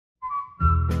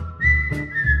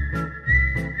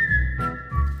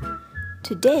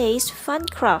Today's fun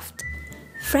craft: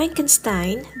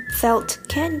 Frankenstein felt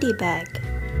candy bag.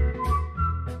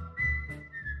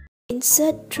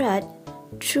 Insert thread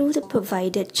through the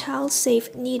provided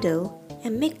child-safe needle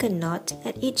and make a knot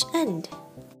at each end.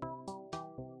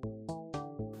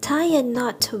 Tie a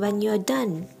knot when you're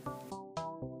done.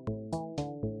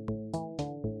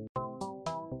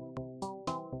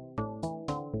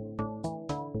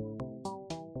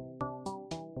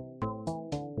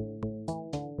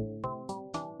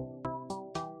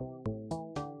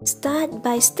 Start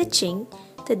by stitching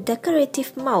the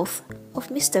decorative mouth of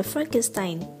Mr.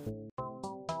 Frankenstein.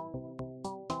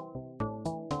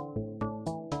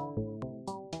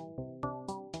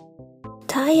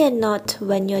 Tie a knot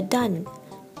when you're done.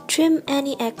 Trim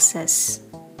any excess.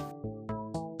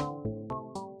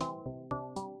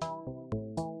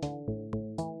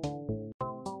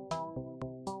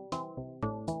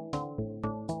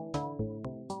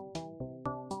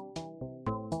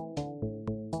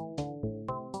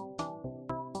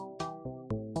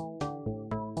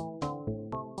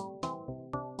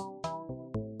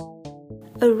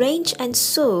 Arrange and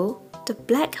sew the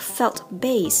black felt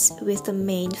base with the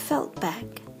main felt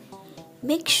bag.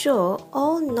 Make sure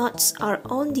all knots are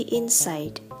on the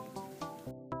inside.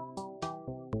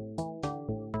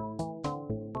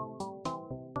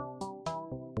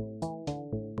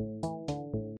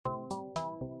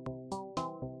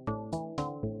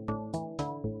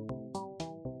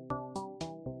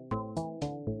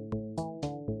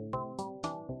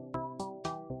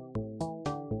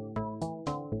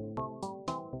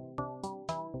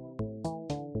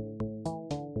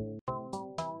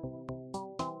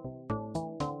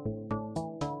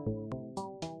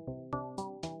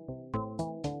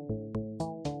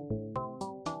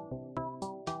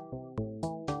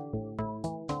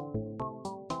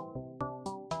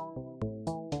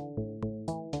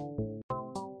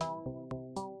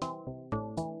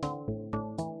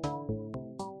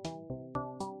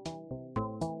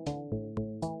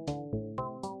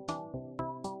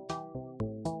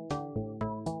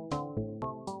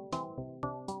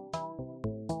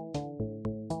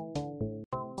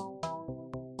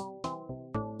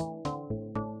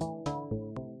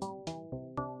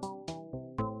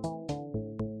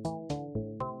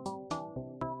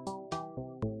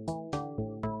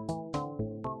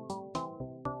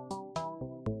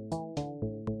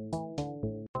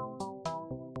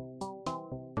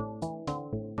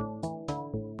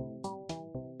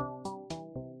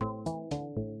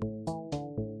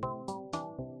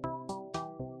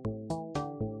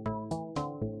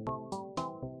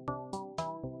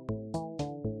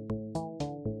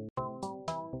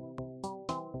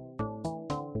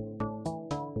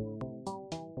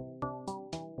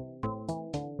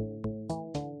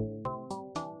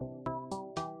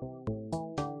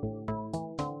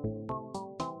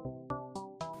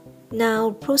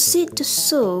 Now proceed to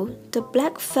sew the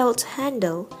black felt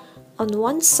handle on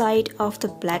one side of the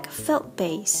black felt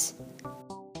base.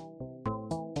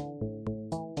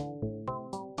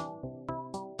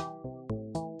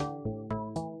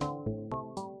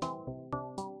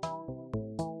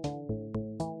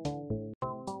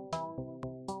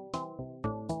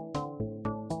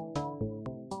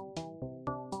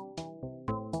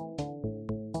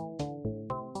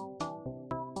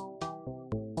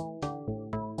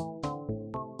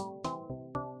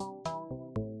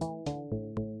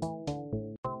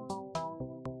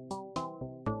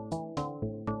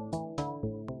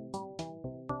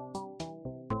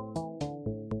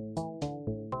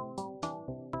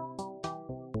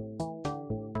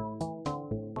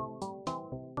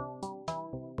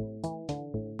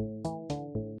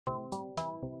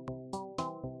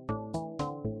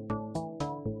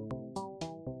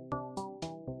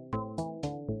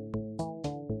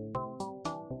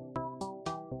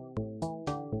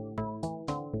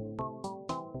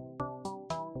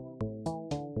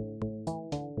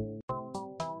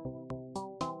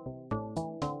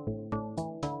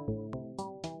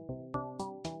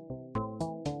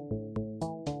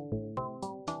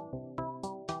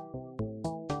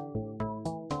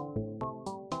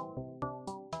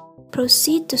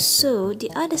 Proceed to sew the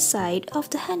other side of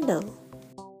the handle.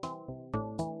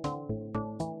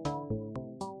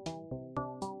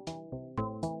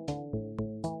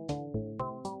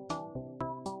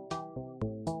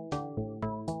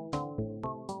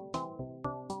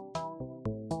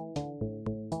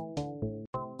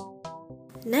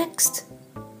 Next,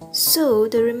 sew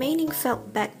the remaining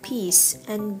felt back piece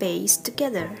and base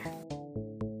together.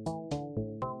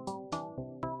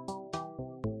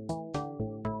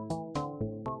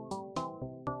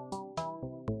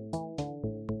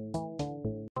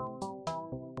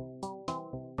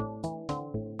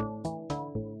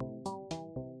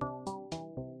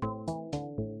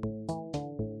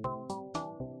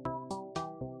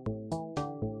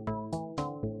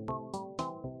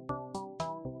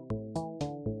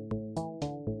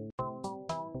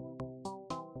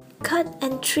 cut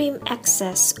and trim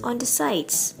excess on the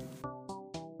sides.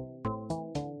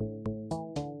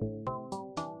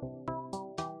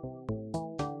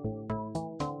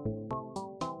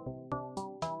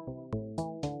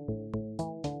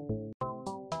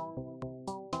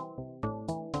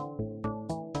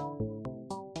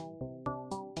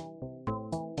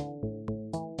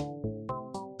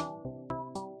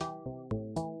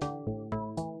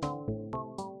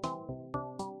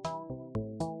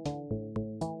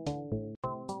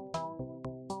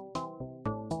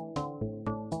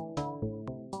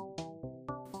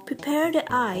 Prepare the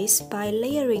eyes by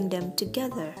layering them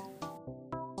together.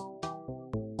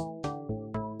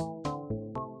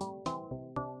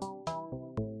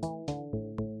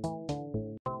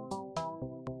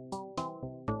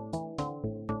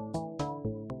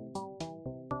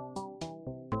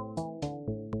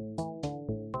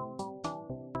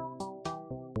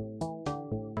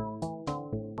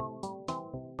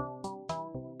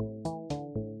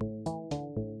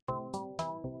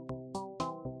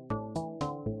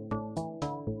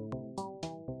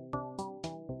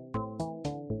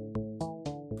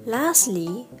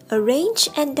 Lastly, arrange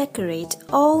and decorate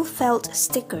all felt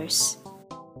stickers.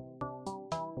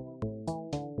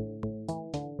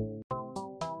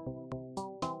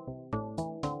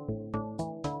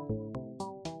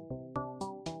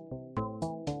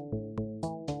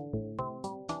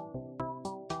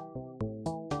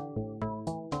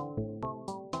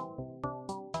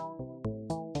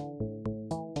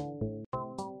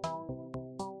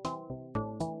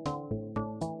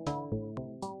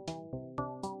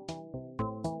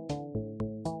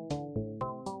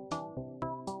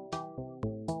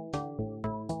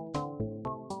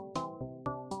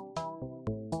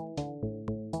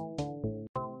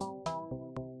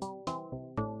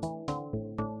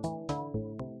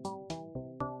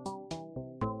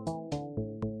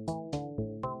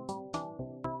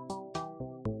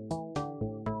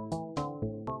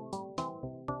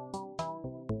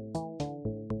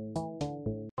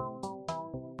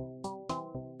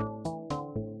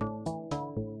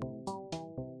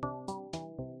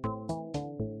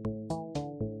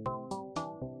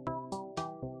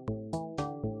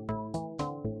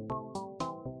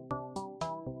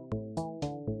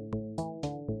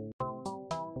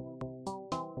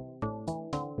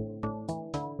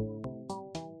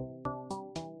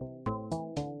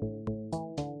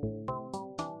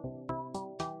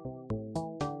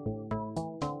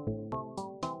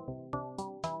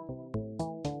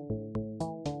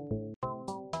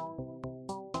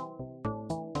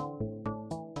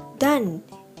 Done!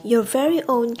 Your very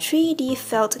own 3D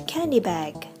felt candy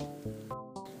bag.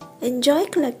 Enjoy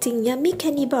collecting yummy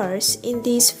candy bars in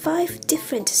these 5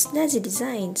 different snazzy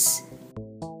designs.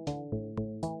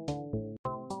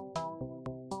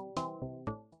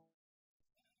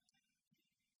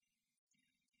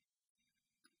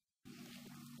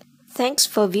 Thanks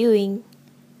for viewing.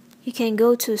 You can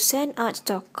go to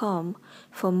sandart.com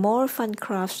for more fun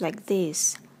crafts like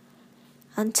this.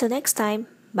 Until next time,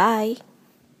 bye!